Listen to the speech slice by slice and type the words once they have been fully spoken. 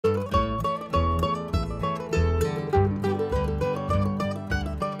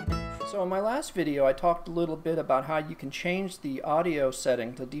So in my last video I talked a little bit about how you can change the audio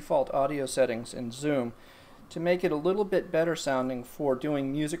setting, the default audio settings in Zoom, to make it a little bit better sounding for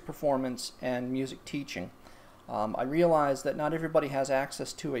doing music performance and music teaching. I realize that not everybody has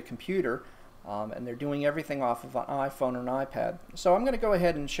access to a computer and they're doing everything off of an iPhone or an iPad. So I'm going to go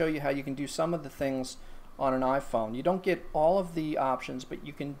ahead and show you how you can do some of the things on an iPhone. You don't get all of the options, but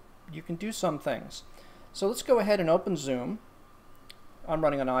you can do some things. So let's go ahead and open Zoom. I'm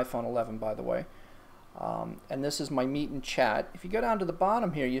running an iPhone 11, by the way. And this is my meet and chat. If you go down to the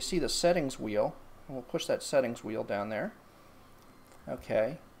bottom here, you see the settings wheel. And we'll push that settings wheel down there.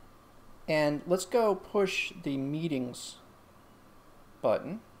 Okay. And let's go push the meetings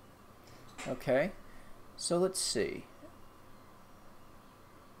button. Okay. So let's see.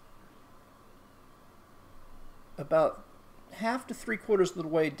 About half to 3/4 of the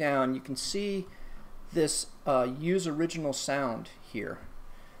way down, you can see this use original sound here.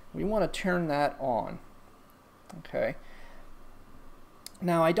 We want to turn that on. Okay.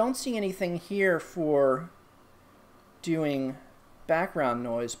 Now I don't see anything here for doing background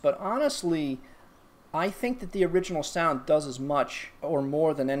noise, but honestly I think that the original sound does as much or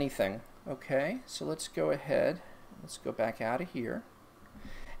more than anything. Okay, so let's go ahead, let's go back out of here.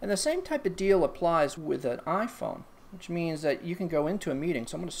 And the same type of deal applies with an iPhone, which means that you can go into a meeting.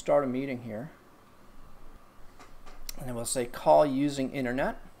 So I'm going to start a meeting here. And then we'll say call using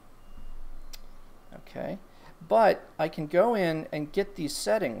internet. Okay. But I can go in and get these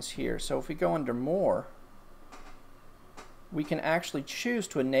settings here. So if we go under more, we can actually choose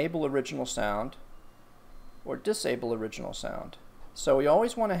to enable original sound or disable original sound. So we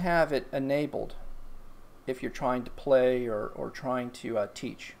always want to have it enabled if you're trying to play or trying to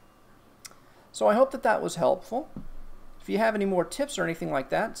teach. So I hope that that was helpful. If you have any more tips or anything like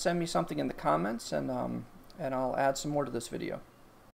that, send me something in the comments and I'll add some more to this video.